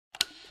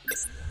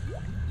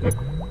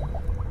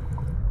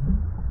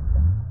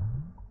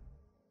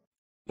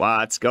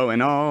What's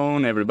going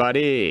on,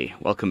 everybody?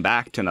 Welcome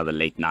back to another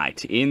late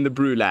night in the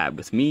BrewLab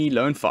with me,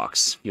 Lone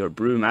Fox, your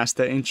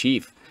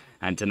Brewmaster-in-Chief.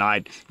 And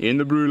tonight, in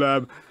the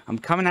BrewLab, I'm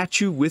coming at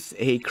you with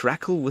a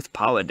Crackle with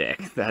Power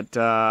deck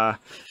that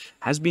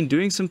has been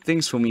doing some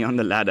things for me on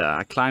the ladder.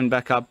 I climbed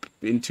back up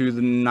into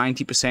the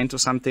 90% or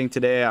something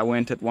today. I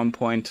went at one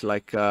point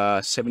like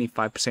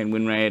 75%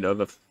 win rate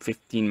over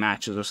 15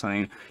 matches or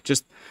something.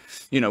 Just,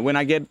 you know, when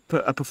I get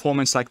a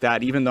performance like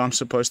that, even though I'm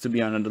supposed to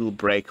be on a little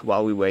break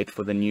while we wait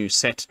for the new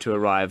set to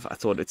arrive, I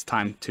thought it's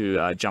time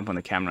to jump on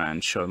the camera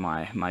and show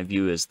my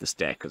viewers this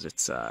deck, because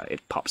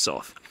it pops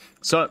off.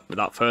 So,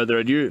 without further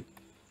ado,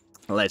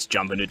 let's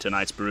jump into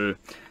tonight's brew.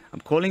 I'm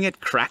calling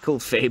it Crackle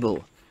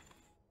Fable.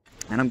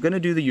 And I'm going to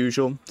do the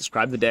usual,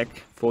 describe the deck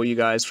for you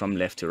guys from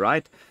left to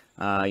right,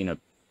 you know,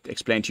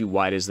 explain to you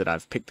why it is that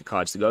I've picked the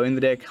cards to go in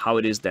the deck, how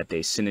it is that they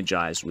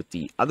synergize with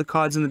the other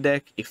cards in the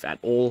deck, if at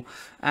all,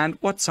 and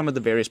what some of the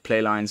various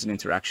playlines and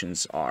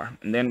interactions are.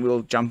 And then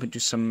we'll jump into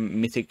some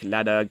Mythic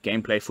ladder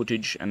gameplay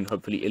footage and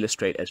hopefully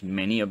illustrate as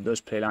many of those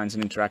playlines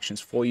and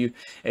interactions for you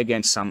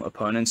against some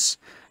opponents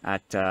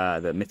at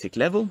the Mythic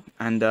level,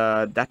 and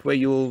that way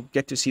you'll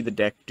get to see the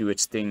deck do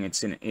its thing.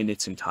 It's in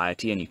its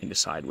entirety, and you can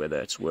decide whether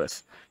it's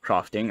worth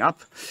crafting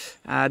up.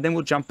 Then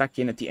we'll jump back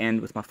in at the end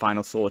with my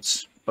final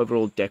thoughts,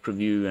 overall deck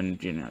review,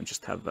 and, you know,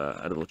 just have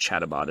a little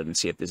chat about it and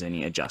see if there's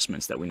any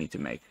adjustments that we need to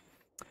make.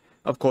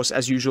 Of course,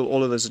 as usual,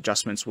 all of those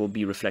adjustments will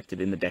be reflected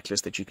in the deck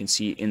list that you can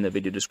see in the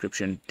video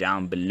description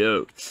down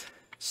below.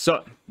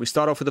 So we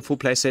start off with a full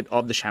playset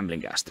of the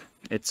Shambling Ghast.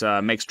 It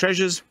makes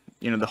treasures.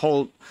 You know, the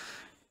whole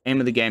aim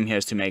of the game here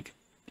is to make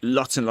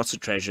lots and lots of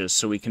treasures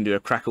so we can do a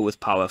Crackle with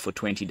Power for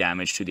 20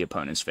 damage to the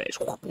opponent's face.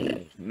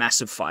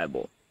 Massive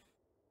fireball.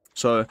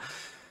 So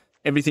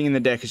everything in the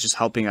deck is just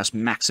helping us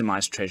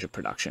maximize treasure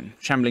production.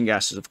 Shambling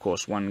Ghast is, of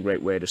course, one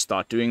great way to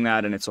start doing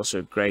that, and it's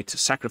also great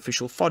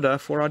sacrificial fodder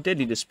for our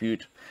Deadly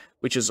Dispute,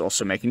 which is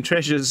also making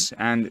treasures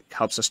and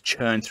helps us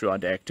churn through our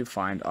deck to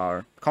find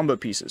our combo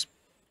pieces.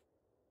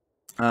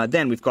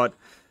 Then we've got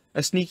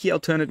a sneaky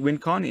alternate win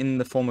con in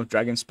the form of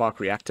Dragonspark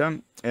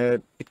Reactor.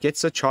 It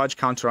gets a charge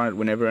counter on it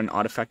whenever an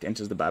artifact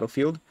enters the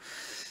battlefield.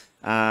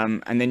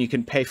 And then you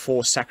can pay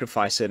 4,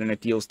 sacrifice it, and it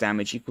deals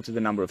damage equal to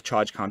the number of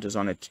charge counters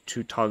on it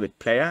to target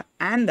player,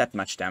 and that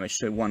much damage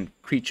to one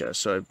creature.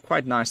 So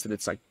quite nice that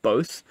it's like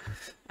both.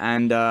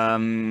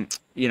 And,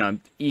 you know,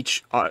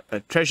 each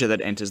treasure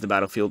that enters the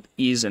battlefield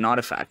is an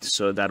artifact,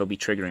 so that'll be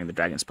triggering the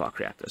Dragonspark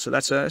Reactor. So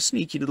that's a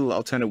sneaky little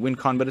alternate win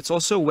con, but it's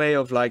also a way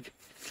of, like,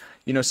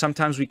 you know,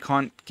 sometimes we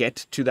can't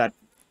get to that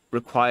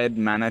required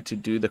mana to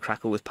do the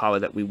Crackle with Power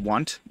that we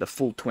want, the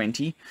full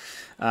 20.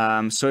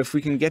 So if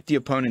we can get the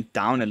opponent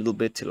down a little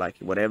bit to, like,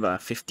 whatever,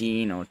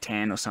 15 or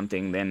 10 or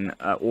something, then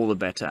all the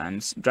better.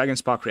 And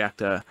Dragonspark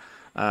Reactor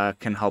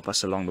can help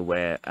us along the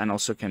way, and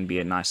also can be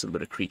a nice little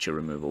bit of creature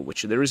removal,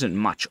 which there isn't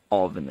much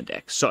of in the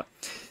deck. So,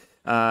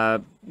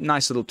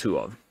 nice little 2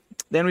 of.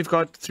 Then we've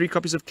got 3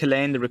 copies of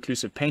Kalain, the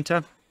Reclusive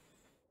Painter.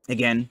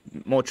 Again,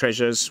 more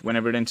treasures.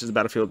 Whenever it enters the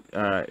battlefield,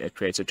 it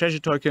creates a treasure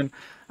token,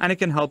 and it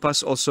can help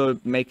us also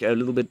make a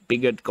little bit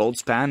bigger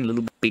Goldspan, a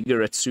little bit bigger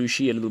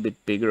Atsushi, a little bit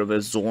bigger of a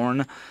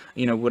Xorn.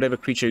 You know, whatever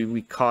creature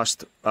we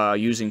cast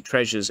using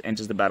treasures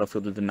enters the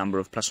battlefield with the number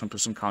of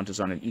 +1/+1 counters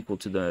on it equal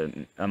to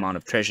the amount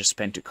of treasure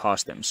spent to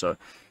cast them. So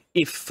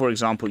if, for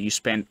example, you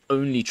spend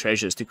only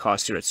treasures to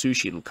cast your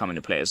Atsushi, it'll come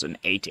into play as an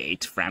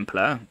 8/8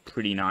 Frampler.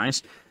 Pretty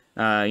nice.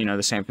 You know,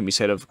 the same can be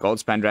said of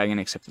Goldspan Dragon,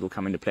 except it will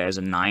come into play as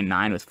a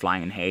 9/9 with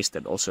Flying and Haste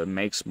that also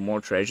makes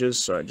more treasures.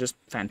 So just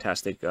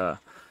fantastic,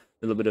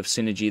 little bit of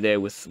synergy there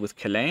with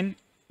Kalain.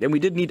 Then we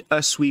did need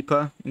a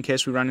sweeper in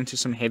case we run into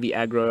some heavy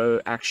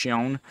aggro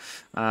action.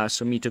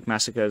 So Meathook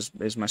Massacre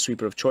is my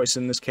sweeper of choice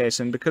in this case.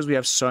 And because we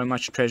have so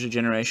much treasure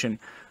generation,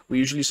 we're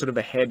usually sort of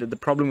ahead. The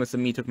problem with the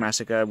Meathook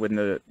Massacre when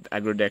the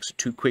aggro decks are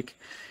too quick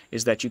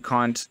is that you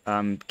can't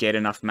get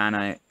enough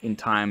mana in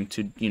time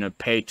to, you know,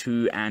 pay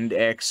 2 and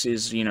X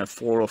is, you know,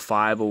 4 or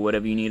 5 or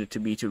whatever you need it to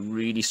be to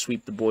really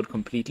sweep the board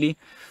completely.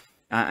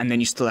 And then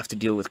you still have to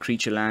deal with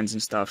creature lands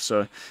and stuff.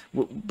 So,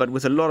 but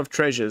with a lot of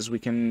treasures, we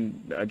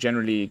can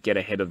generally get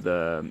ahead of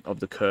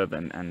the curve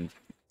and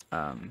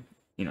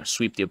you know,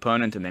 sweep the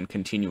opponent and then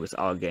continue with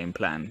our game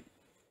plan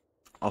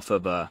off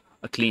of a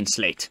clean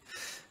slate.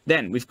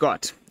 Then we've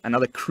got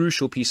another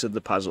crucial piece of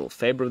the puzzle: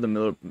 Fable of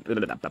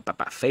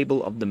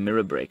the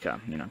Mirror Breaker.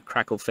 You know,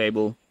 Crackle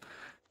Fable,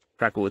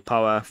 Crackle with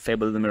Power,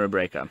 Fable of the Mirror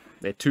Breaker.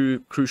 They're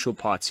 2 crucial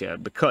parts here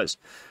because,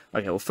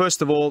 okay, well,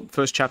 first of all,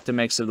 first chapter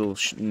makes a little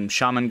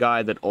shaman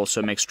guy that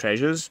also makes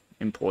treasures.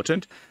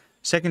 Important.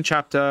 Second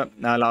chapter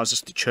allows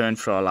us to churn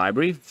for our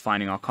library,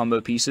 finding our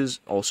combo pieces.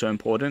 Also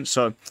important.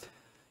 So,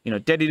 you know,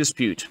 Deadly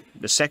Dispute,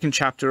 the second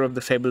chapter of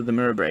the Fable of the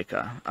Mirror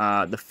Breaker,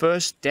 the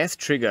first death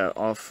trigger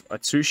of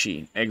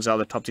Atsushi, exile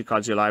the top 2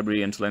 cards of your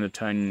library until end of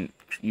turn,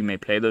 you may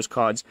play those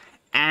cards,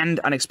 and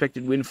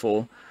Unexpected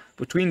Windfall.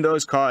 Between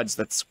those cards,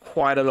 that's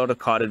quite a lot of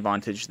card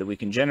advantage that we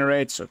can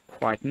generate, so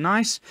quite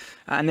nice.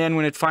 And then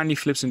when it finally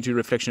flips into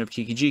Reflection of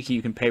Kikijiki,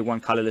 you can pay 1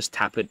 colorless,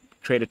 tap it,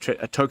 create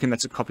a token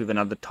that's a copy of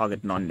another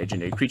target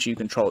non-legendary creature you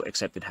control,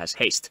 except it has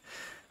haste.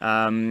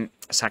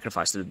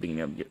 Sacrifice at the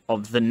beginning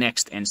of the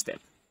next end step.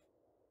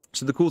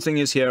 So the cool thing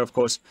is here, of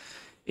course,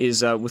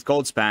 is with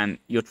Goldspan,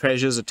 your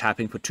treasures are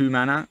tapping for 2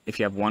 mana if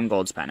you have 1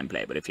 Goldspan in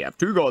play. But if you have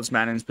 2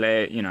 Goldspan in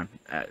play, you know,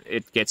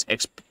 it gets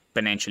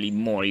exponentially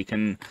more. You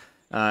can,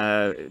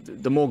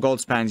 the more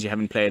Goldspans you have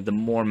in play, the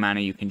more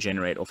mana you can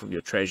generate off of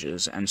your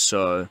treasures. And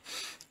so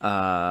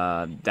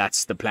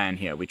that's the plan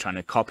here. We're trying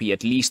to copy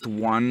at least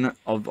 1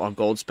 of our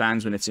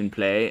Goldspans when it's in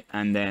play,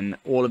 and then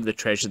all of the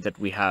treasure that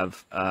we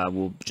have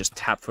will just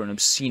tap for an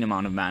obscene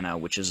amount of mana,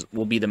 which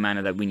will be the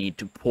mana that we need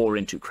to pour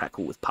into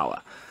Crackle with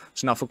Power.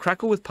 So now for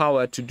Crackle with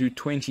Power to do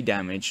 20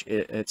 damage,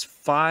 it's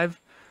 5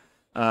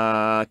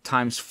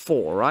 times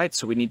 4, right?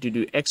 So we need to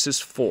do X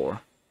is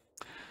 4.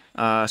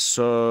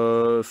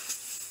 So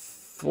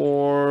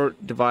 4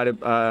 divided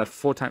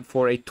 4 times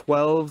 4, 8,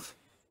 12.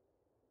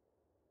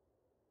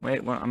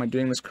 Wait, well, am I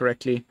doing this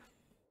correctly?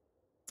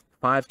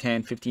 5,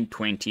 10, 15,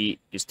 20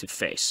 is to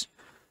face.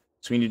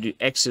 So we need to do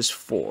X is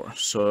 4.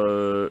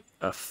 So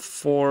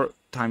 4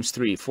 times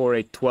 3, 4,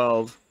 8,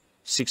 12,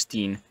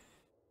 16,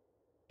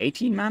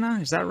 18 mana?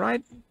 Is that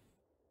right?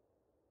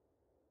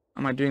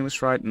 Am I doing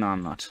this right? No,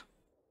 I'm not.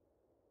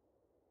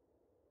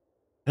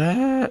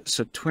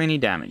 So 20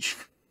 damage.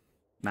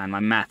 Man, my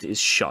math is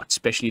shot,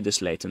 especially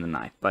this late in the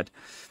night. But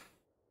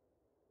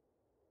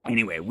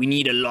anyway, we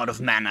need a lot of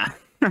mana.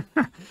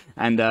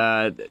 And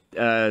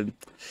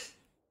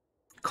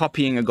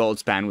copying a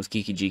Goldspan with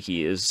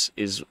Kiki-Jiki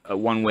is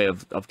one way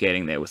of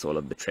getting there with all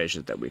of the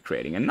treasures that we're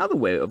creating. Another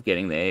way of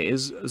getting there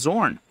is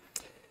Xorn,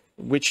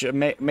 which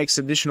makes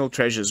additional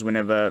treasures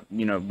whenever,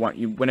 you know,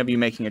 whenever you're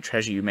making a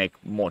treasure, you make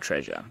more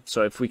treasure.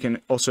 So if we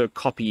can also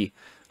copy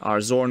our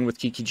Xorn with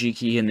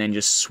Kiki-Jiki and then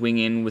just swing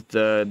in with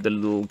the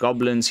little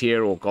goblins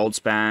here, or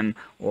Goldspan,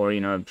 or, you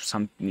know,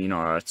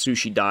 our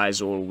Atsushi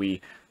dies, or we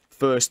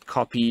first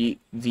copy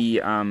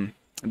the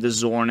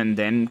Xorn and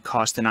then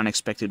cast an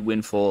Unexpected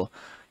Windfall,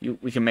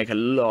 we can make a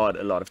lot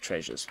of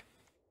treasures.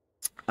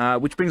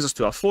 Which brings us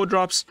to our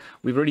 4-drops.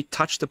 We've already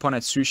touched upon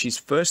Atsushi's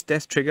first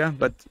death trigger,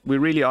 but we're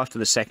really after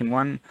the second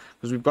one,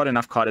 because we've got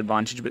enough card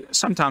advantage. But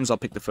sometimes I'll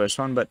pick the first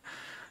one, but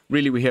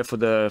really we're here for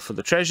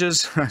the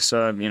treasures.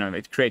 So, you know,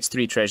 it creates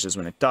 3 treasures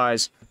when it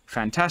dies.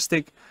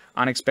 Fantastic.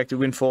 Unexpected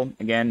Windfall,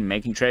 again,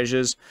 making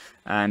treasures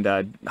and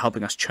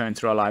helping us churn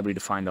through our library to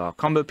find our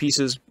combo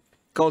pieces.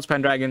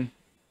 Goldspan Dragon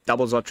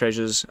doubles our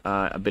treasures,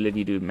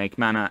 ability to make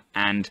mana,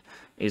 and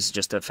is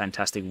just a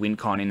fantastic win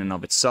con in and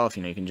of itself.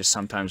 You know, you can just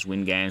sometimes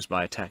win games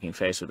by attacking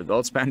face with the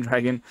Goldspan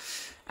Dragon,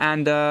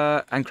 and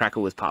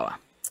Crackle with Power.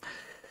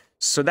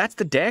 So that's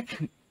the deck.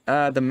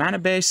 The mana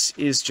base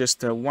is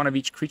just 1 of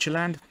each creature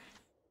land,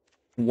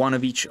 1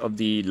 of each of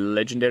the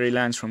legendary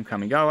lands from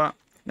Kamigawa.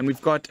 And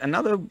we've got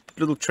another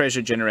little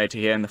treasure generator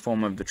here in the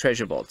form of the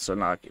treasure vault. So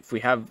like if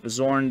we have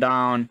Xorn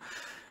down,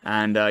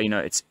 and you know,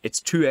 it's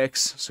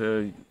 2x,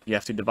 so you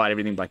have to divide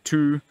everything by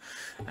 2,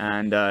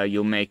 and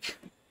you'll make,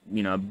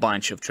 you know, a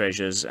bunch of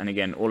treasures. And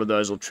again, all of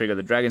those will trigger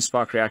the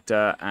Dragonspark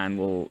Reactor, and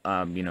will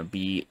you know,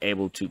 be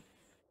able to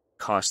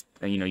cast,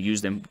 you know,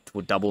 use them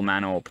for double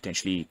mana, or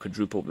potentially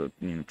quadruple,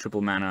 you know,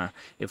 triple mana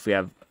if we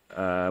have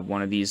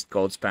one of these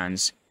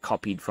Goldspans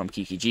copied from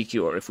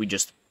Kiki-Jiki, or if we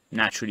just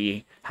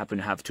naturally happen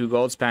to have 2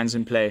 Goldspans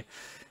in play.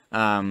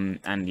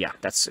 And yeah,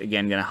 that's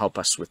again going to help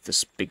us with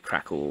this big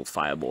Crackle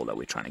fireball that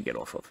we're trying to get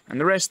off of. And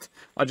the rest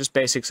are just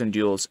basics and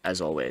duels, as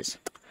always.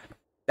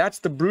 That's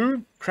the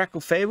Brew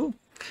Crackle Fable.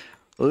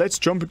 Let's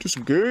jump into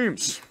some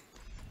games.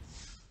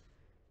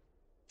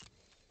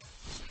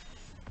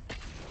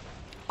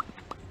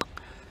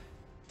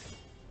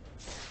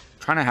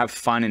 Trying to have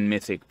fun in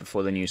Mythic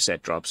before the new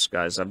set drops,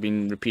 guys. I've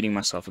been repeating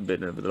myself a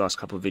bit over the last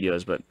couple of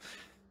videos, but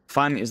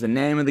fun is the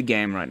name of the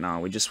game right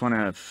now. We just want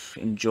to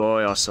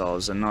enjoy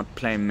ourselves and not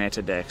play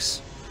meta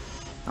decks.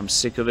 I'm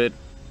sick of it.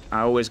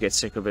 I always get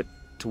sick of it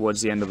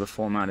towards the end of the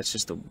format. It's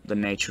just the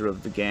nature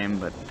of the game,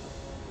 but...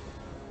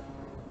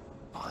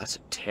 oh, that's a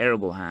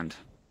terrible hand.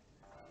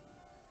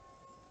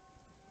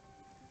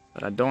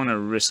 But I don't want to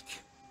risk...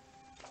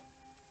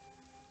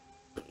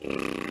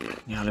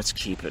 yeah, let's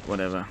keep it,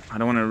 whatever. I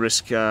don't want to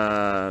risk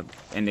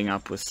ending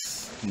up with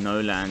no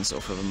lands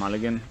off of a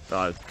mulligan.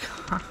 But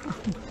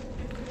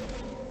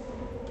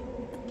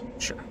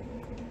sure.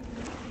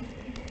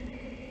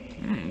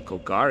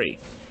 Golgari.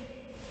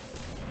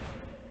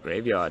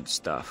 Graveyard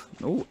stuff.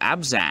 Oh,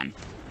 Abzan.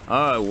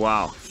 Oh,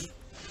 wow.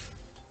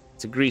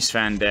 It's a Grease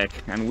fan deck,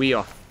 and we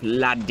are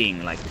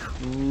flooding like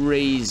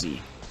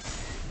crazy.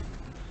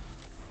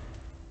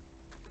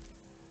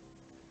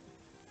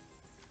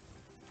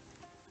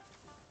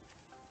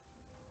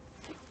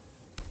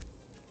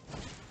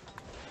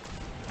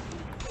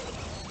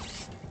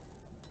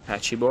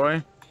 Patchy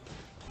boy.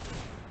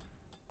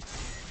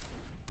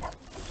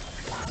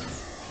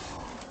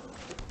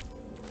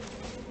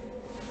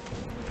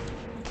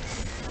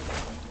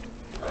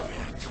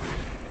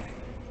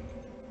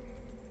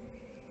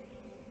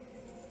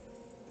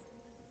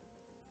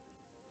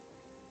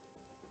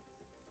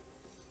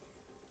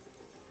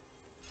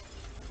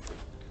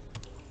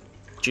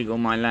 jiggle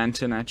my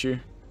lantern at you.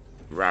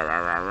 Rawr,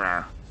 rawr, rawr,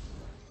 rawr.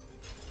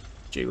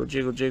 Jiggle,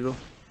 jiggle, jiggle.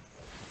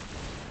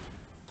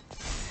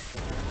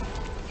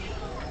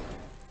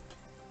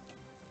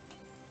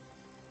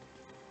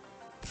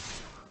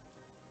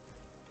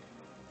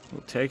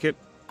 We'll take it.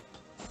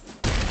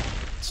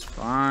 It's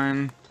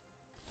fine.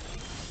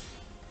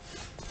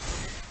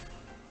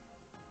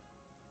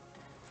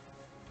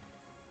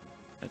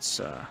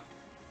 Let's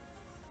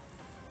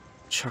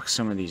chuck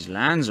some of these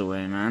lands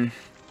away, man.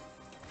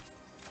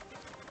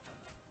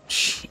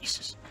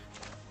 Jesus.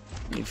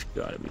 You've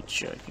got to be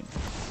joking.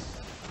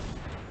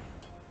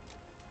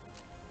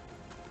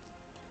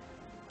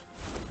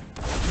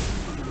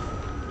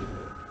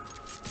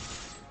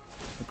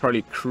 I'll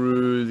probably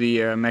crew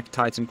the Mech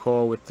Titan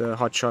core with the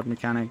hotshot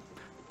mechanic.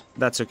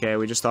 That's okay,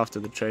 we're just after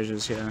the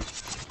treasures here.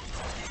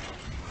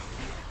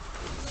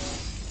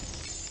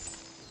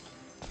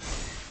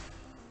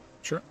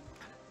 Sure.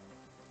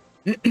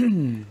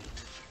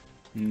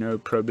 No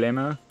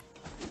problemo.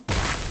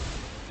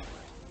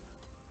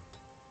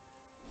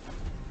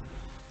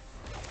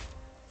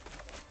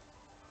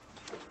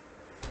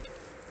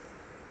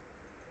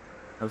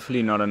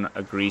 Hopefully not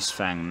a Grease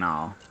Fang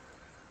now.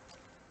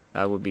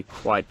 That would be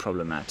quite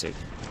problematic.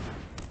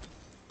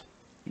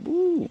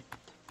 Woo!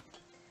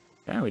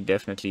 Yeah, we're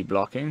definitely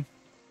blocking.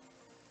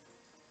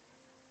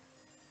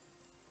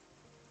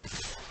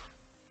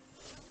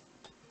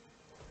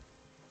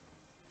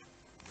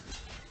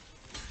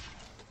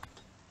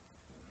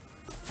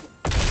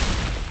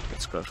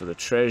 Let's go for the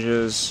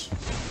treasures.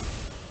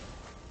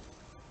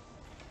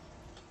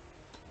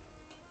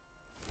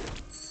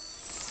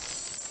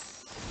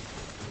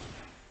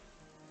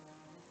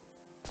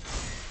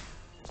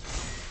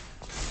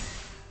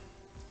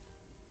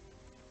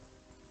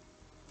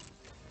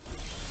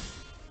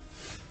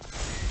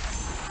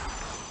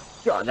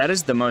 God, that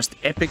is the most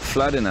epic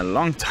flood in a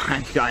long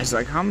time, guys.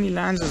 Like, how many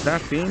lands has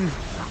that been?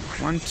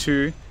 1,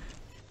 2,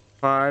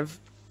 5,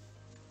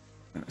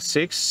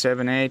 6,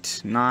 7,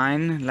 8,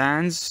 9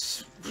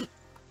 lands.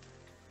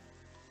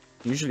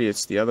 Usually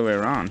it's the other way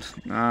around.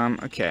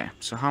 Okay,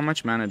 so how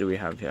much mana do we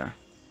have here?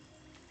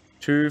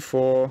 2,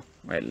 4...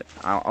 Wait,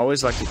 I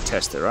always like to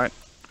test it, right?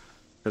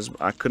 Because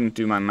I couldn't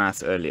do my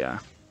math earlier.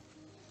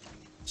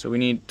 So we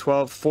need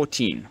 12,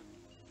 14.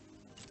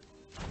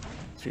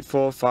 3,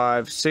 4,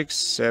 5, 6,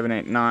 7,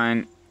 8,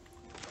 9.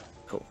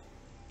 Cool.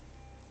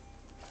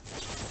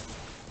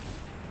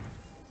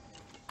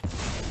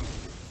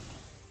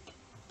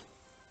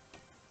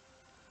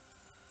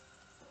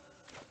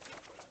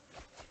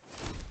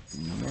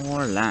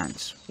 More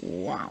lands.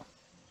 Wow.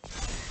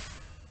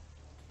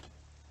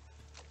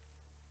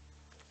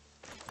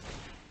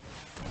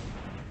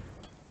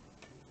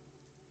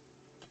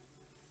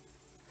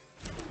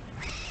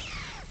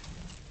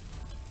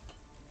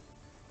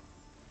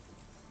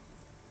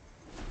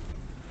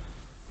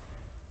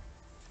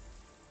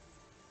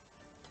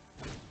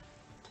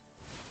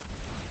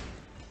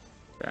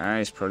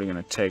 He's probably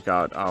gonna take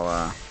out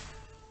our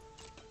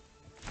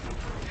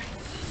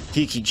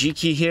Kiki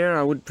Jiki here,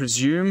 I would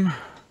presume.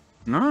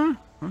 No?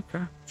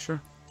 Okay,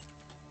 sure.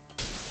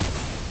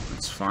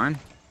 That's fine.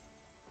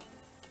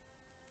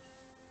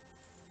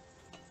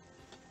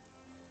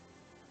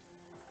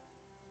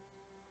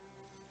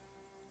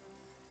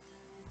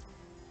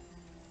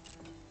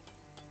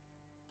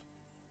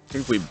 I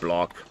think we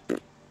block. I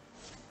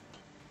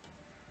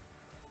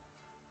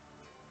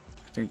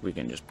think we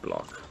can just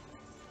block.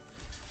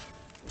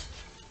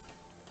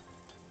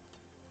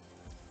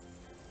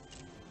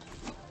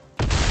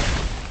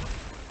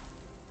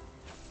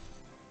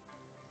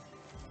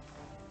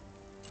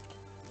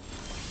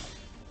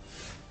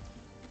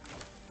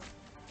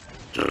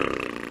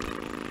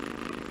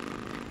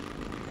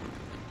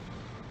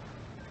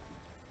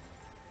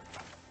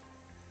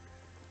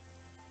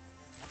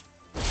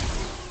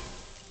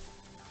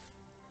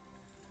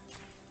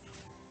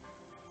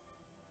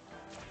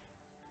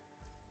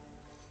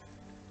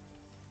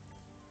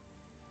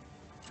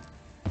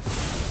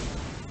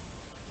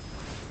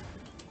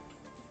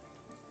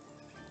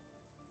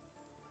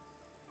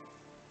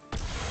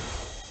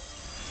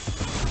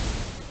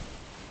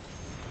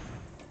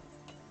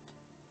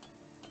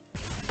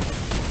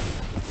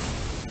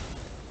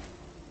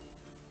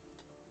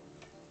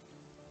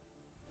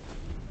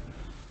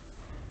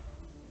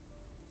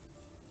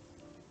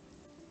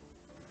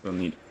 We'll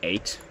need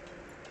 8,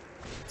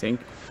 I think.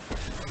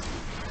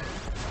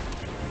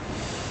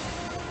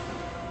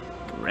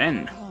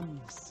 Ren.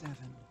 Come, 7.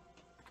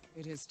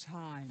 It is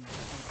time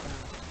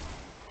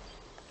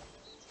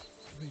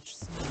to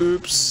go.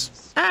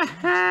 Oops.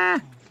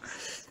 That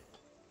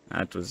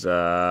was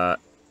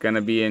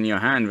gonna be in your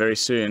hand very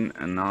soon,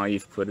 and now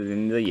you've put it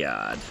in the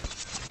yard.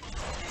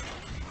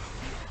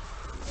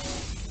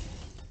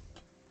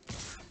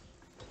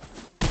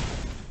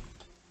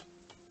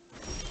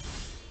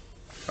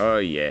 Oh,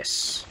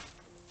 yes.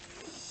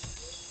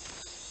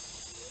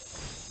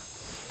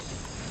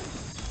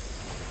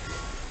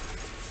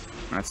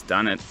 That's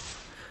done it.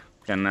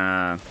 Can,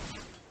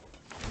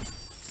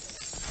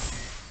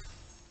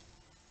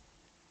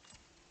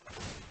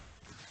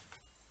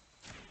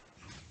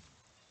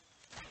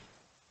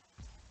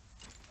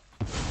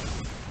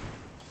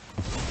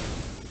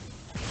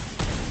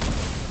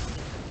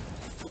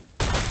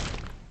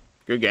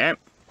 Good game.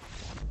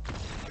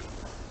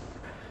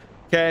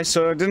 Okay,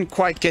 so I didn't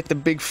quite get the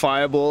big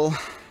fireball.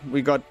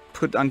 We got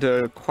put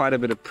under quite a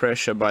bit of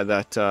pressure by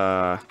that,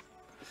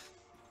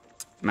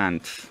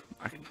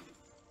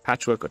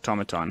 Patchwork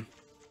Automaton.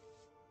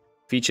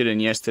 Featured in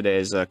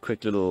yesterday's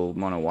quick little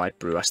mono white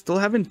brew. I still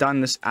haven't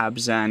done this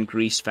Abzan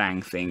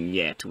Greasefang thing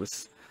yet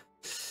with,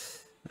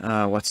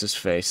 what's his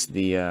face?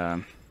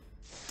 The,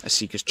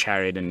 Seeker's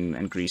Chariot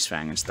and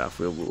Greasefang and stuff.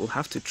 We'll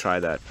have to try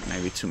that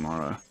maybe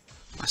tomorrow.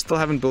 I still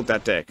haven't built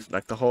that deck.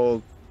 Like the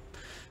whole...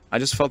 I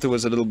just felt it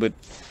was a little bit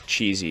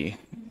cheesy.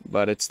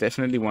 But it's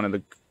definitely one of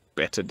the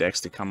better decks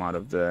to come out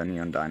of the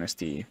Neon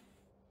Dynasty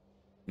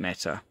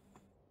meta.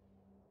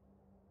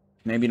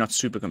 Maybe not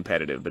super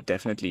competitive, but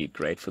definitely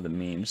great for the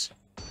memes.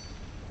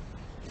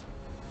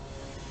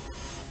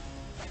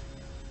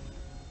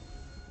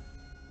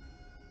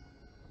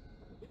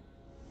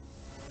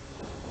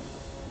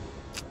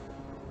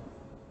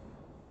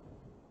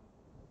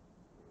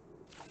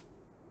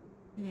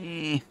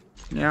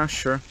 Yeah,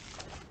 sure.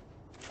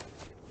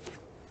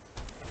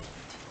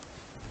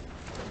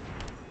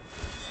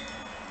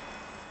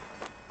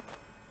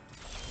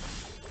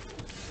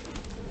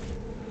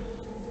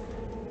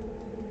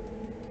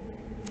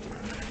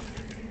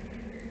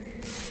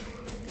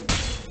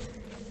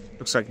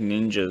 Looks like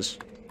ninjas.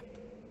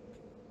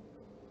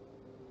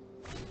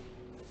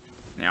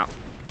 Yeah.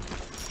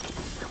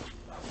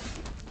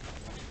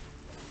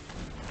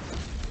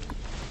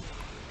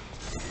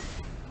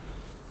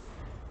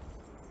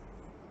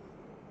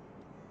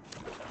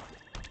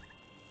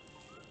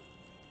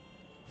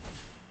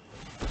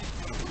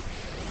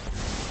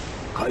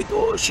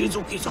 Kaido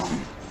Shizuki-san.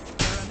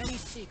 There are many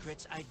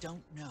secrets I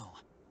don't know,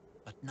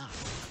 but not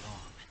for long.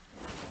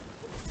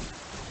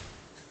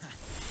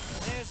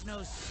 There's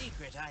no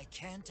secret I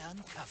can't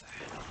uncover.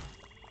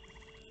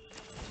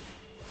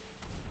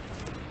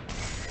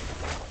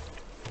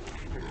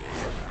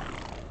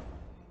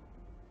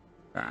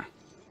 Ah.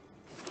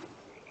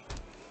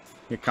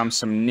 Here comes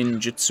some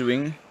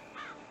ninjutsuing.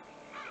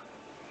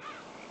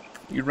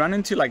 You run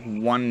into like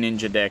one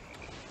ninja deck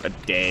a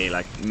day,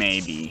 like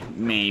maybe.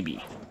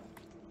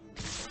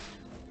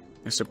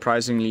 A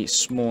surprisingly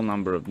small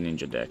number of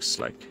ninja decks.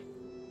 Like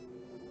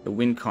the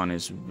WinCon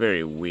is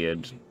very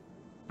weird.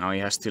 Now he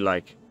has to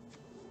like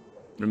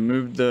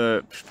remove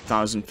the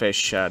 1000 face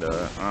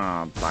shadow.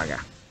 Ah,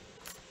 bugger.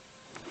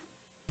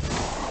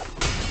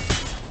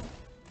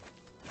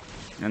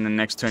 And the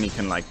next turn he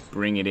can like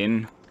bring it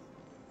in.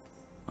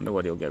 Wonder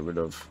what he'll get rid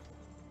of.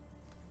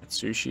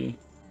 Atsushi.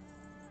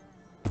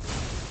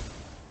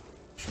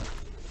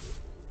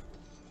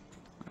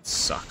 That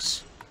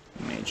sucks.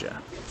 Major.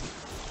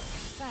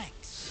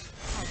 Thanks.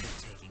 I'll be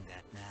taking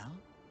that now.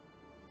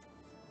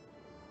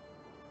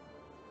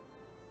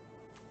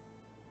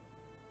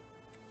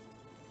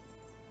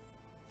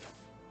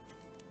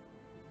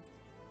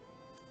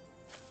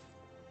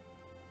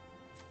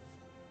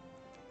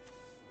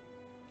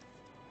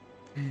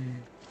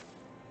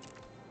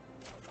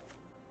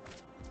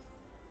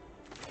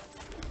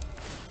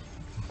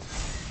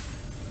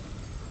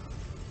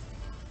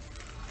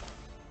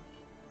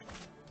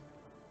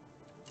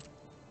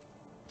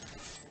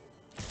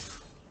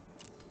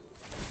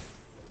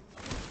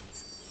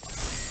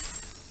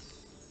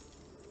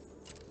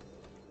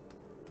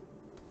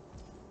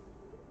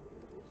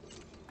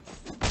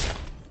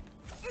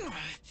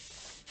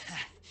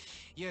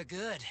 You're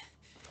good,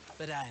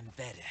 but I'm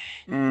better.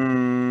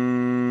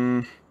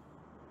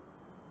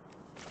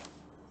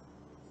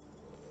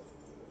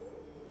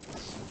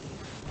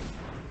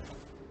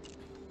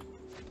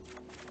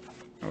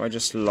 Oh, I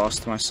just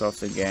lost myself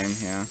the game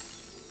here.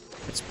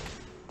 It's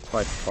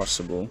quite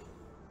possible.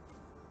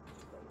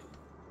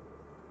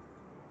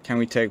 Can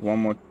we take one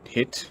more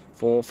hit?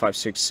 4, 5,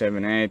 6,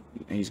 7, 8.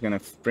 He's gonna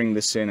bring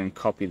this in and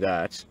copy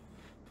that.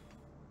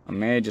 I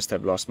may just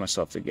have lost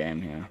myself the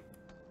game here.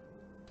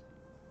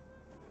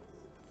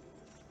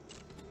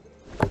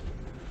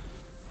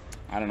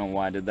 I don't know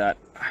why I did that.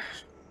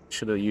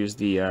 Should have used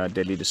the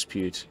Deadly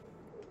Dispute.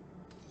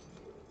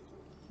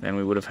 Then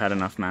we would have had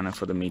enough mana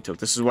for the Meathook.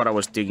 This is what I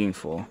was digging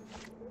for.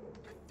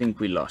 I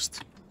think we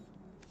lost.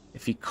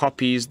 If he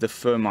copies the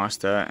Fur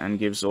Master and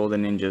gives all the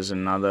ninjas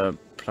another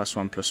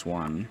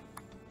 +1/+1,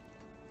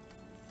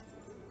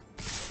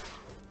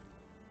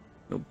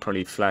 he'll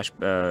probably flash,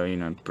 you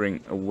know,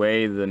 bring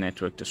away the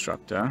Network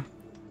Disruptor.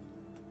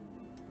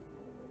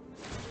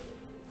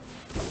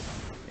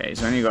 Okay,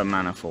 he's only got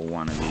mana for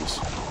one of these.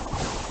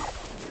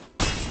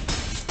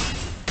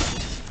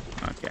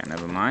 Okay,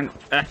 never mind.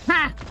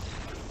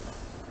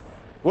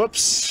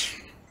 Whoops.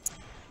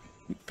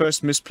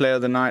 First misplay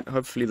of the night,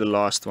 hopefully the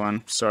last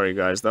one. Sorry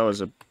guys, that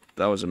was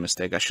a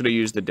mistake. I should have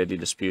used the Deadly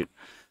Dispute.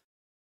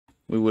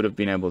 We would have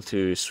been able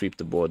to sweep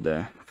the board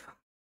there.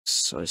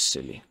 So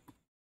silly.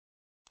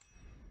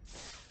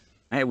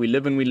 Hey, we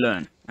live and we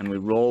learn, and we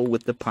roll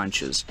with the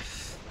punches.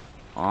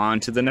 On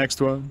to the next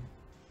one.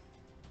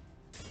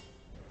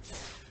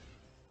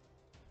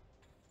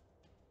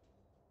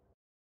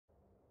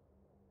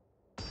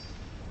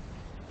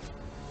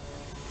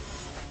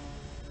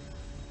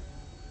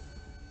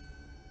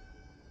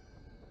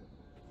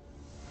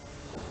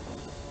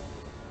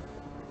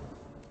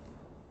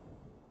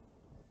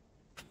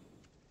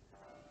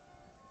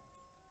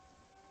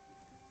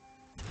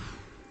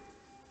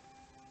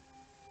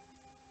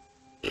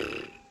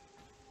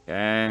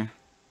 Okay.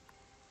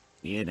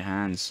 Weird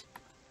hands.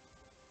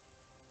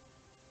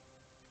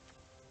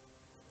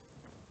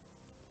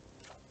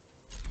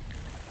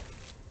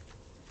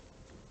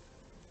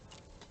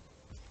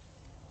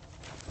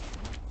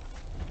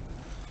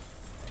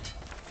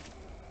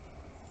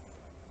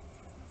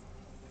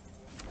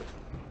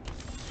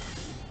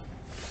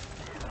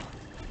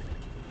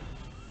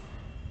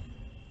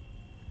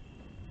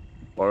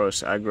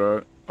 Boros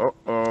aggro.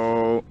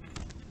 Uh-oh.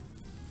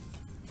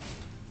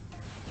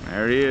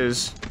 There he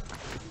is.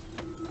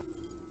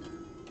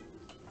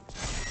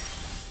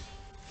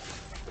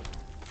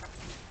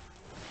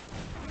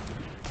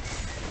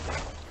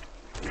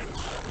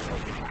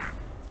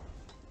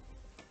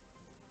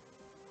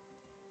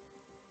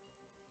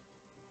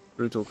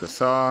 Brutal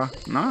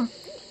Cathar. No?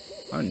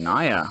 Oh,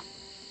 Naya.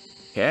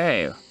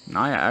 Okay.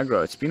 Naya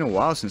aggro. It's been a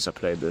while since I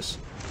played this.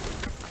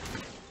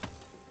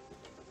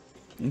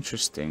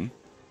 Interesting.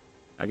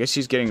 I guess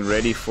he's getting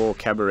ready for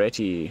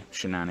cabaret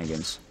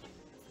shenanigans.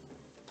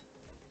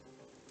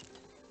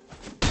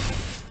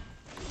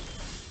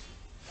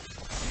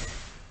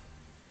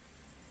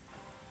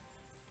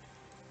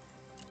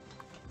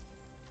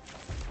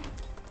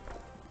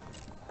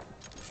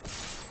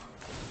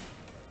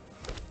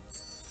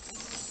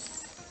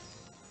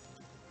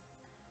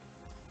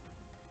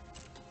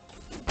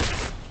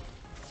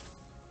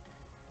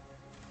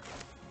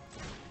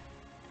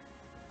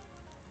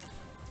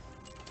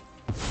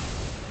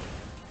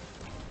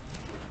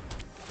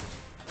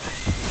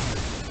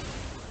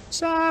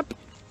 Sup?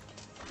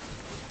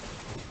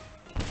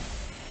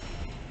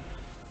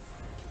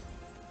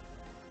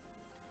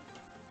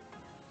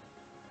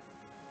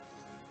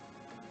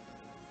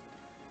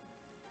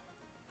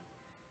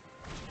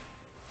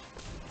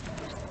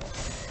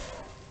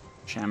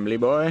 Shambly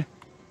boy.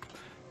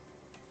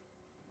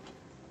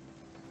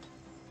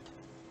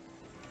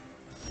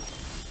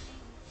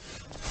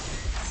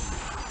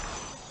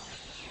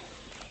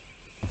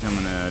 I'm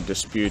gonna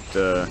dispute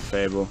the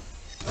Fable.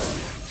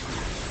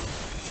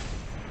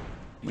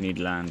 We need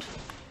land.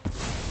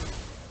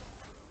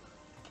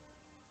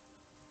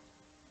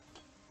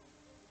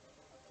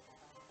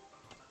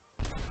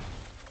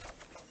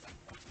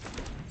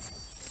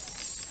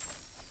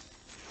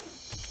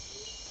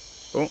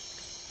 Oh.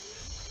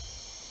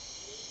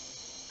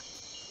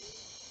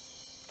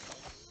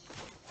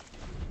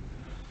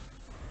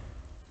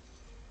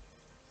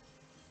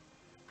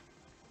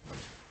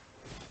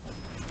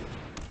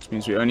 Which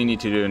means we only need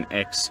to do an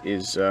X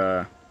is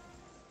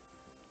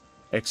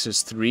X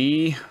is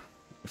 3.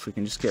 If we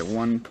can just get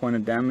 1 point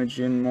of damage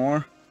in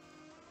more.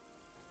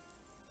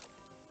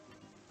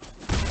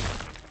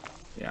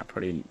 Yeah,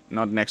 probably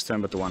not next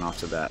turn, but the one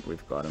after that,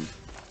 we've got him.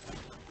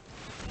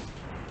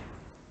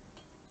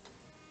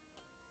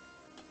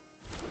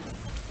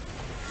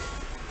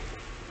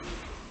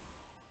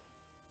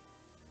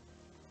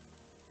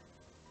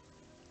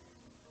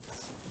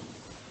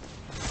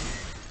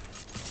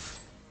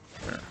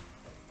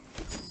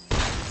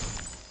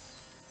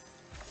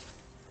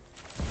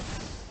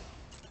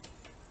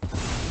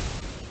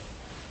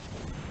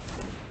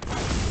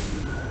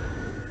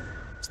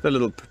 The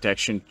little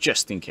protection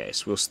just in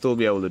case. We'll still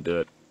be able to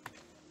do it.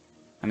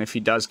 And if he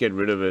does get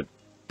rid of it,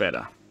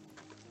 better.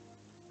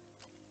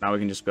 Now we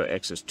can just go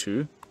X is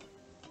 2.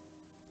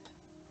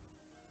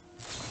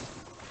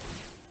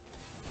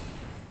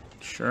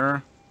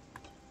 Sure.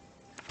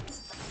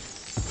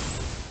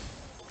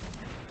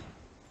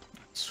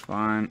 That's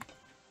fine.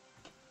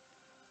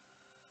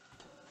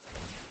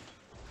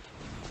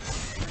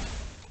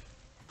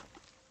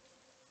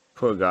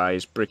 Poor guy,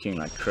 he's bricking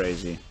like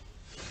crazy.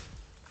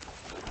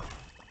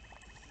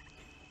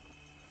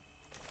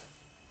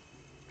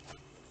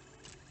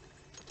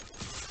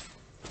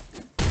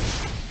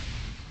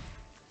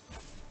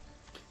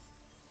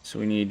 So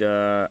we need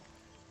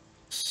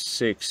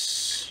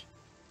 6,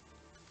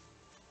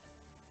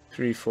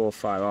 3, 4,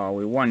 5. Oh,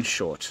 we're 1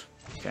 short.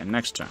 Okay,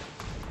 next turn.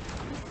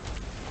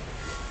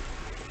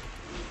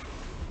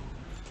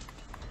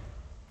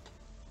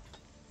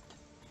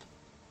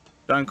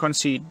 Don't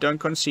concede, don't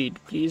concede.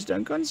 Please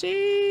don't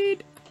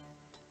concede.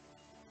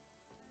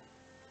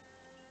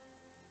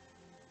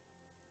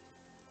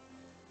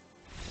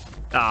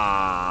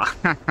 Ah.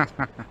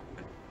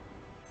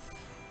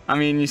 I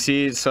mean, you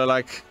see, so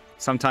like...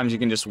 Sometimes you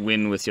can just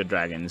win with your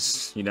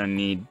dragons. You don't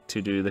need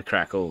to do the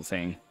Crackle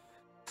thing.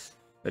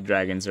 The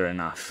dragons are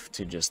enough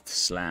to just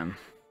slam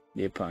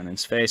the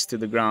opponent's face to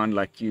the ground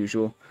like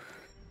usual.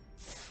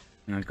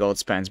 You know,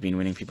 Goldspan's been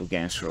winning people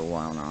games for a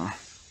while now.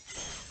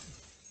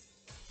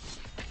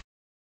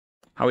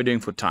 How are we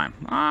doing for time?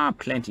 Ah,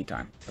 plenty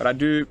time. But I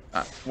do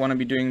want to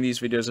be doing these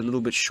videos a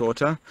little bit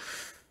shorter.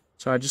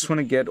 So I just want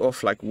to get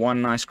off like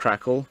 1 nice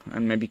Crackle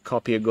and maybe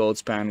copy a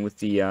Goldspan with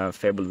the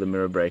Fable of the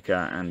Mirror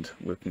Breaker and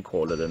we can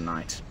call it a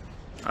night.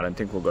 I don't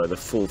think we'll go the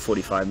full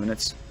 45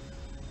 minutes.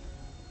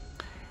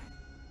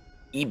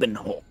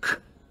 Ebenhawk.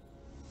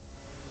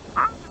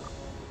 Ah.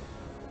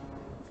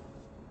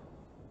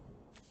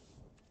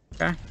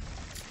 Okay.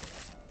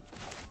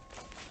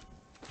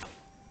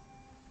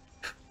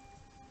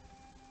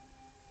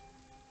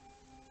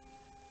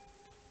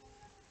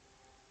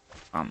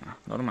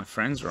 lot of my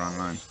friends are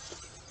online.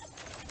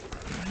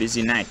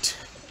 Busy night.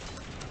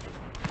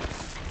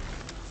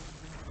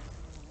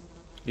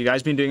 You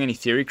guys been doing any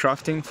theory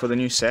crafting for the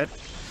new set?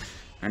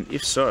 And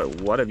if so,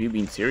 what have you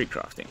been theory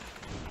crafting?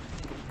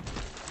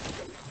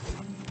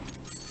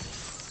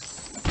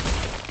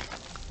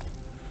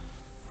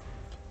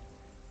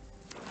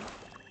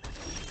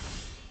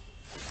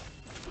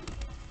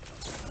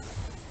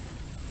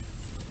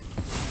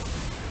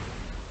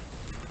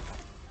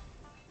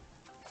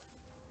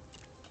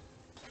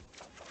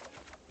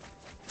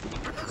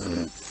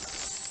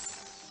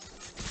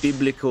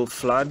 Biblical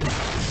flood.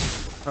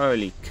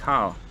 Holy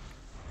cow.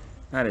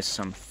 That is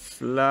some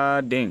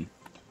flooding.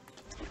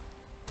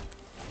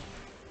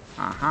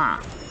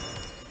 Aha.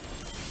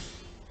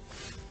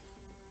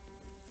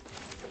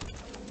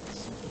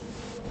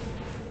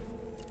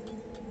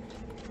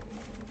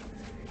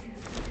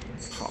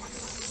 Oh,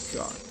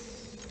 God.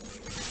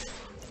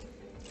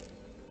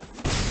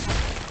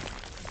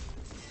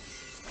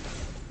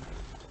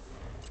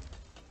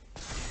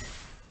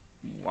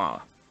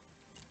 Wow.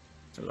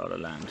 That's a lot of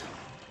land.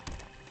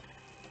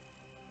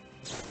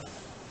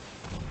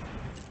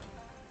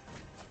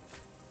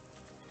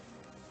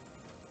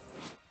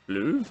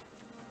 Blue?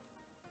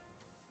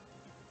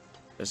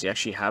 Does he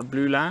actually have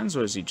blue lands,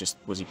 or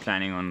was he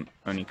planning on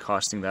only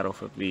casting that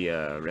off of the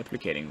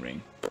replicating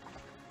ring?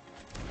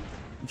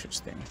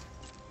 Interesting.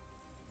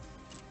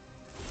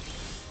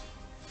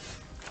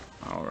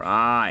 All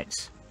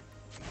right.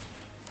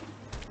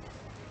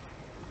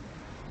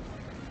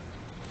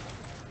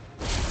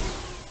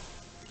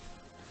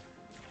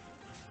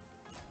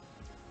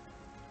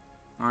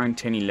 Nine,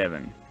 10,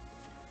 11.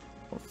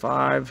 4,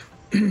 5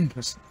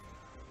 plus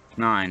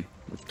 9.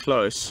 We're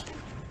close.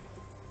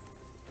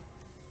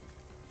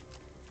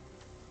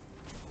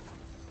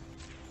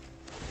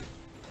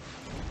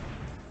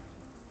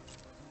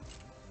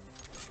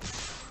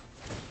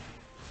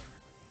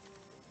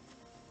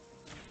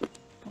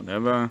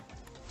 Whatever.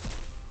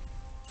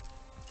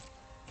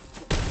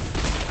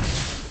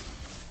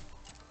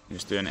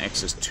 Just do an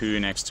X's 2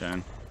 next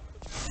turn.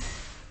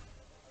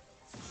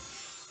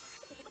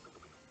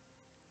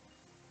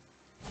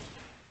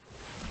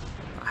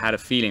 I had a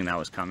feeling that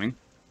was coming.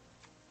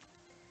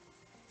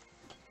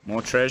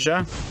 More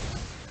treasure.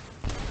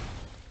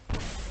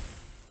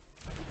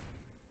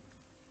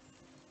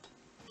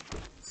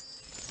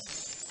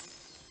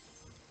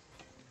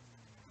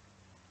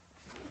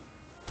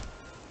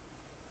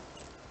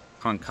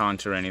 Can't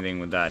counter anything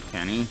with that,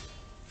 can he?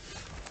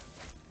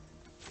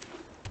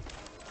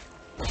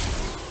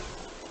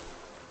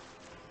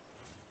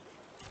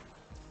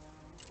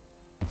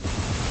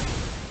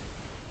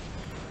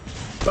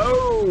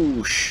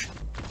 Boosh!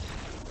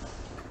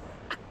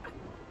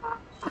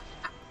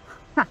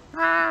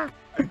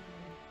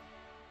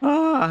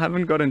 I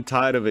haven't gotten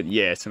tired of it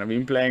yet, and I've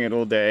been playing it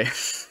all day.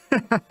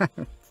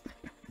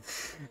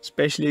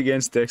 Especially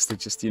against decks that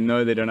just, you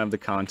know, they don't have the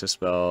counter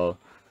spell.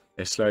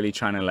 They're slowly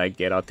trying to, like,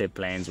 get out their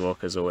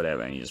planeswalkers or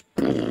whatever, and you just...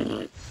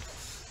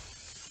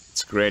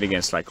 It's great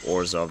against, like,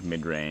 Orzhov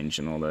mid-range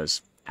and all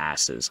those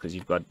asses, because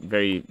you've got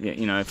very...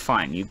 You know,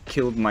 fine, you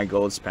killed my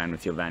Goldspan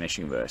with your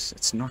Vanishing Verse.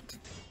 It's not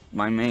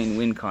my main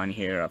win con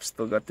here. I've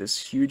still got this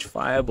huge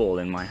fireball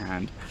in my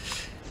hand.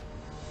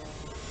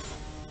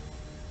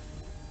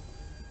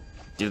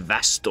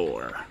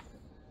 Devastor.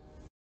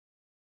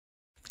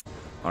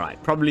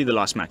 Alright, probably the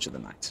last match of the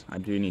night. I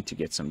do need to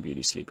get some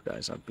beauty sleep,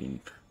 guys. I've been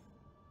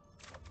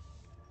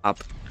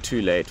up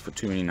too late for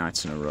too many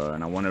nights in a row,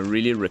 and I want to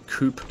really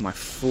recoup my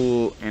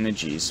full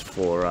energies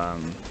for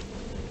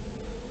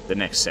the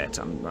next set.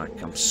 I'm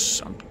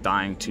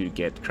dying to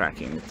get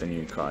cracking with the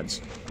new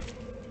cards.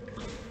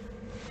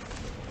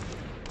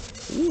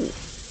 Ooh,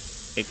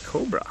 a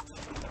Cobra.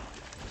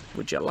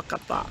 Would you look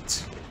at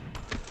that?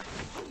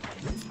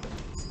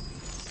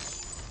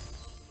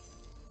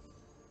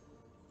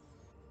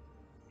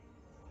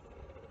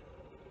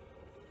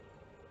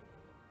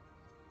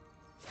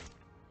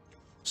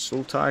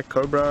 Sultai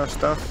Cobra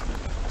stuff.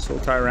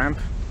 Sultai ramp.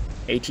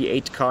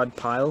 88 card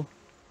pile.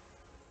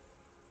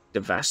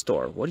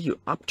 Devastor, what are you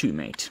up to,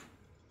 mate?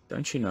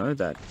 Don't you know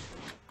that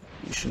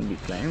you shouldn't be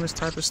playing this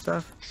type of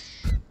stuff?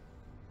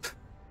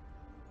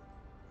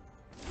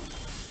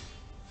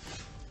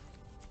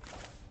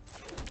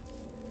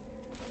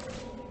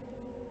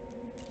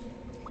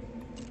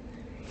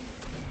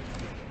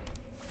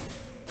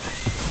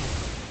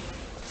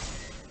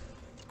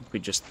 We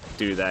just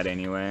do that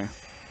anyway.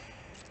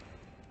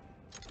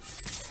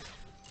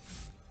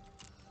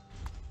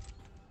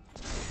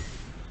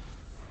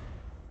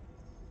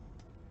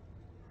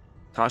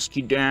 Toss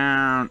you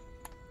down.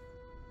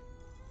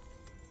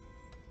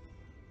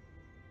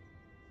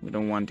 We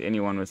don't want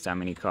anyone with that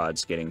many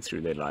cards getting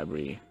through their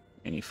library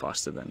any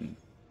faster than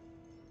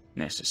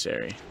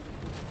necessary.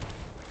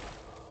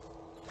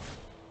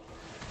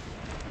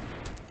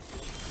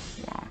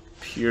 Wow,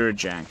 pure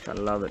jank. I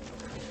love it.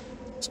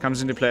 This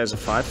comes into play as a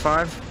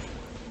 5/5.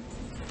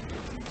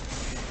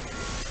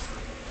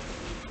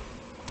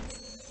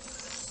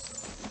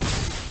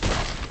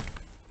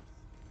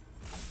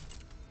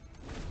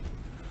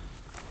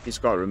 he's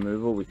got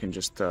removal, we can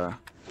just steady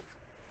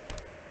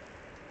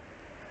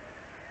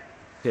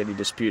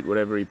dispute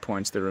whatever he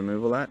points the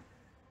removal at.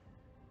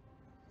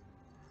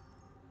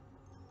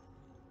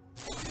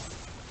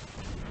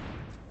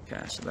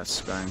 Okay, so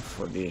that's going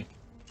for the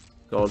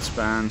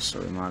Goldspan, so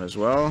we might as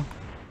well.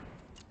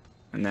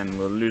 And then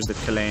we'll lose the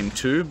Kalain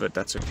too, but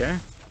that's okay.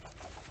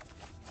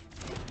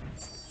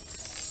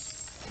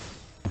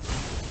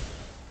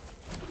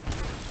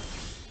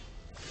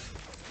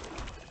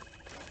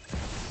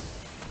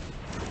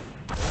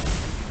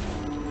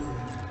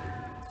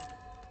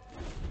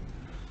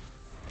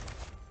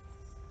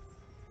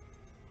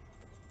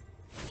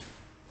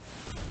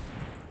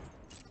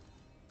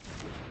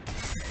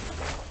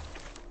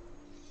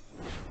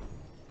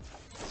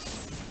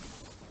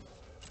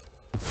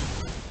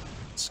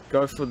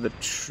 Go for the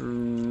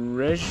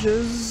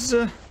treasures.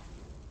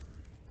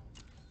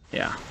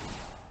 Yeah.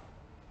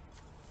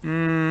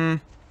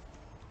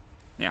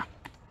 Yeah.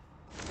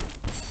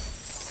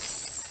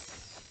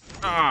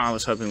 Ah, I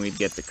was hoping we'd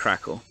get the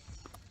Crackle.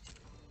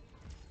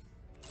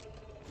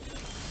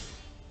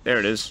 There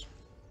it is.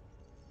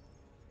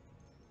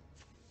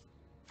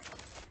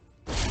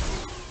 Let's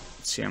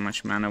see how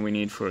much mana we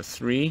need for a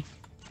 3.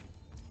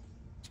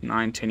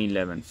 9, 10,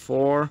 11.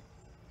 4,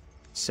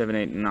 7,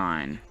 8,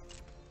 9.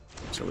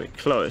 So we're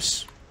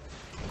close.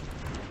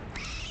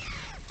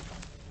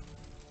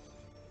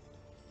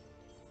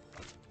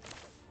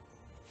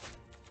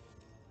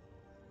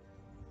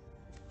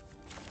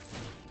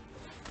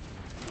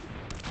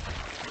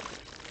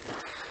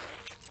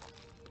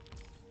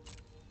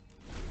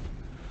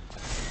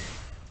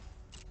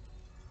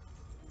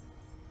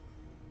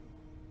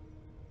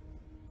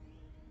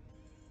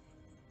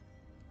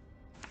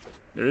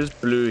 There is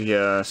blue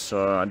here,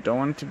 so I don't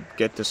want to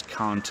get this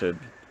countered.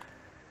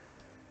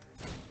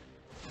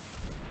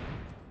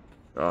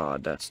 Oh,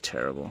 that's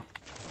terrible.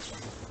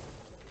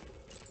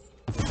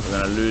 We're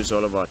gonna lose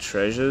all of our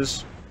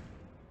treasures.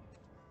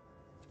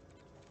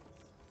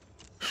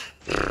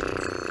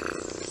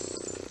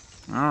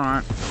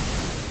 Alright.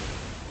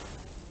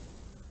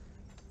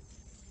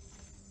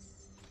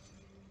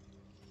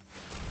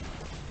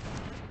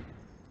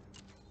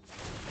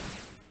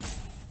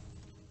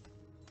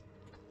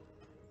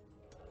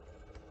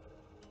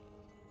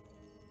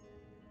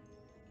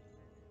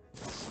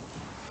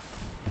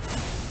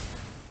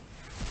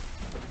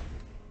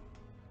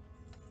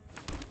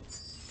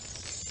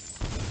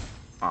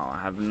 Oh,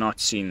 I have not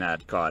seen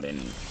that card in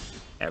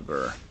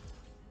ever.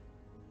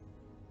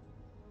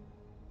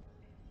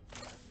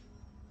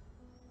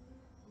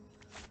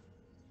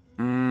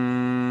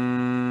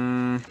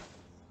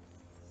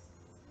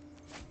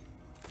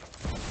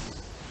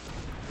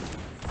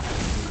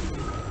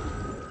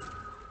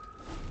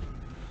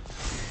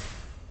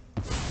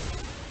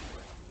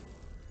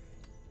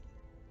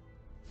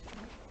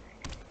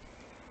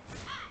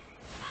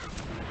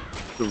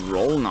 The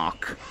roll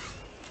knock,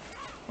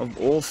 of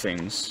all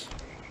things.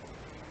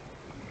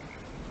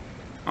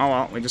 Oh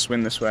well, we just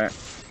win this way.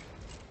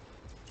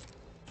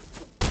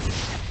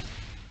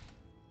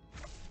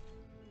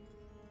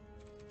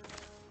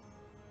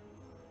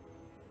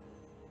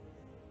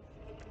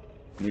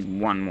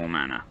 Need one more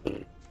mana.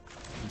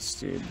 Let's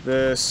do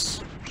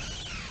this.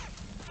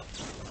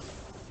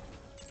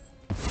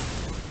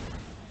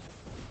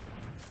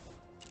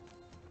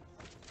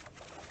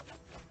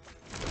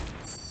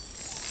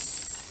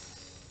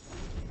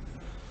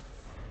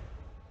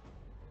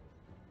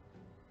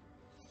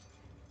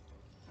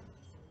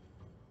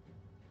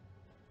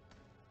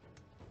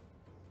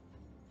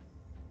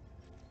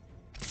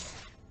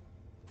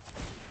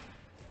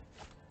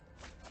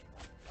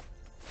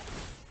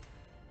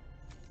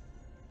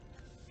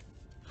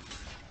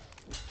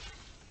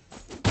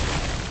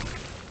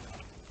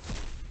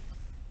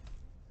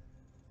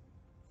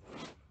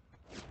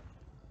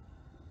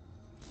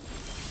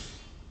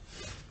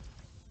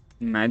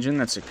 Imagine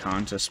that's a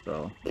counter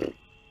spell.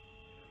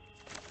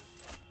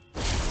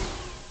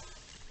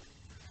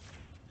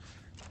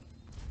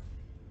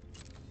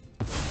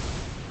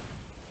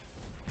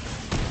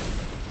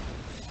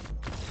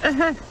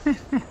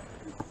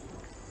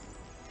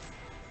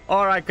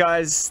 Alright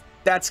guys,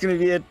 that's going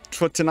to be it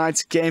for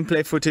tonight's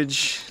gameplay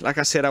footage. Like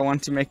I said, I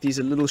want to make these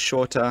a little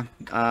shorter,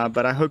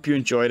 but I hope you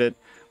enjoyed it.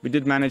 We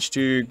did manage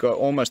to go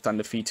almost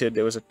undefeated.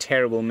 There was a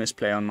terrible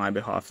misplay on my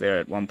behalf there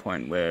at one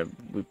point where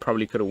we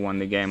probably could have won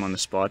the game on the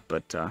spot,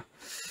 but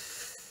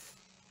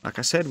like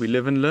I said, we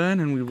live and learn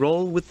and we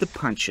roll with the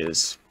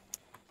punches.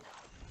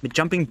 But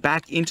jumping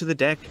back into the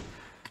deck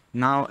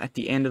now at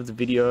the end of the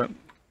video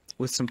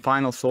with some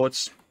final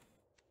thoughts.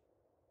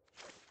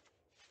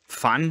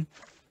 Fun.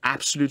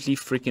 Absolutely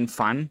freaking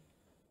fun.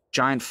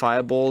 Giant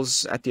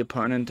fireballs at the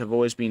opponent have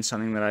always been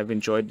something that I've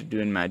enjoyed to do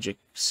in Magic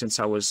since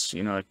I was,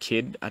 you know, a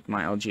kid at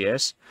my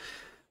LGS.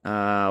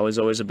 I was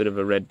always a bit of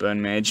a red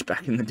burn mage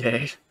back in the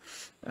day.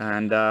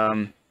 And,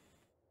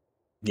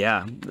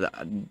 yeah,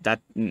 that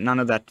none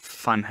of that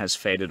fun has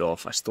faded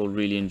off. I still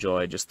really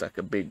enjoy just like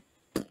a big...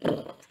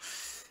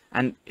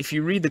 And if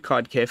you read the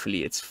card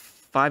carefully, it's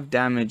 5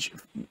 damage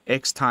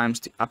X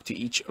times up to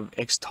each of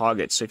X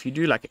targets. So if you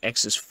do like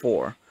X is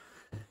 4,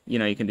 you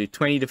know, you can do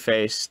 20 to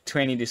face,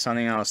 20 to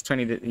something else,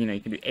 20 to, you know, you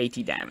can do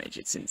 80 damage.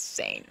 It's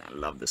insane. I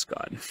love this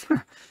card.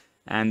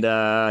 And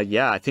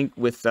yeah, I think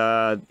with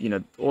you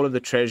know, all of the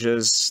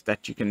treasures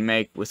that you can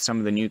make with some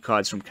of the new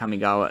cards from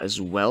Kamigawa as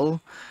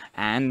well,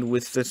 and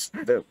with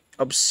the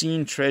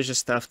obscene treasure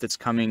stuff that's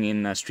coming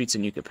in Streets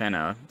of New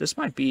Capenna, this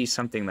might be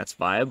something that's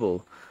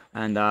viable.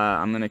 And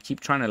I'm gonna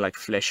keep trying to like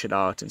flesh it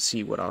out and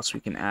see what else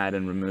we can add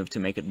and remove to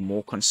make it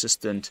more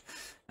consistent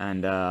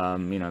and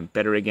you know,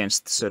 better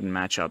against certain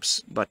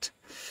matchups. But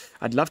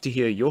I'd love to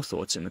hear your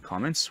thoughts in the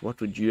comments.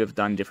 What would you have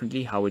done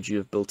differently? How would you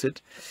have built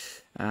it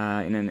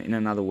in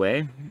another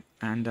way?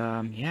 And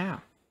yeah,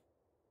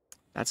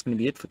 that's going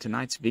to be it for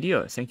tonight's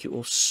video. Thank you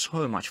all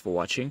so much for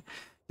watching.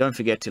 Don't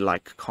forget to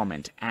like,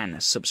 comment,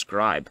 and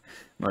subscribe,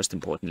 most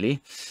importantly.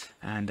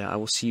 And I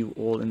will see you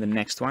all in the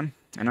next one.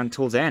 And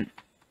until then,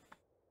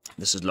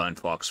 this is Lone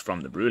Fox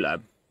from the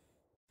BrewLab,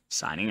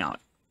 signing out.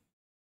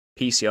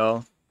 Peace,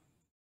 y'all.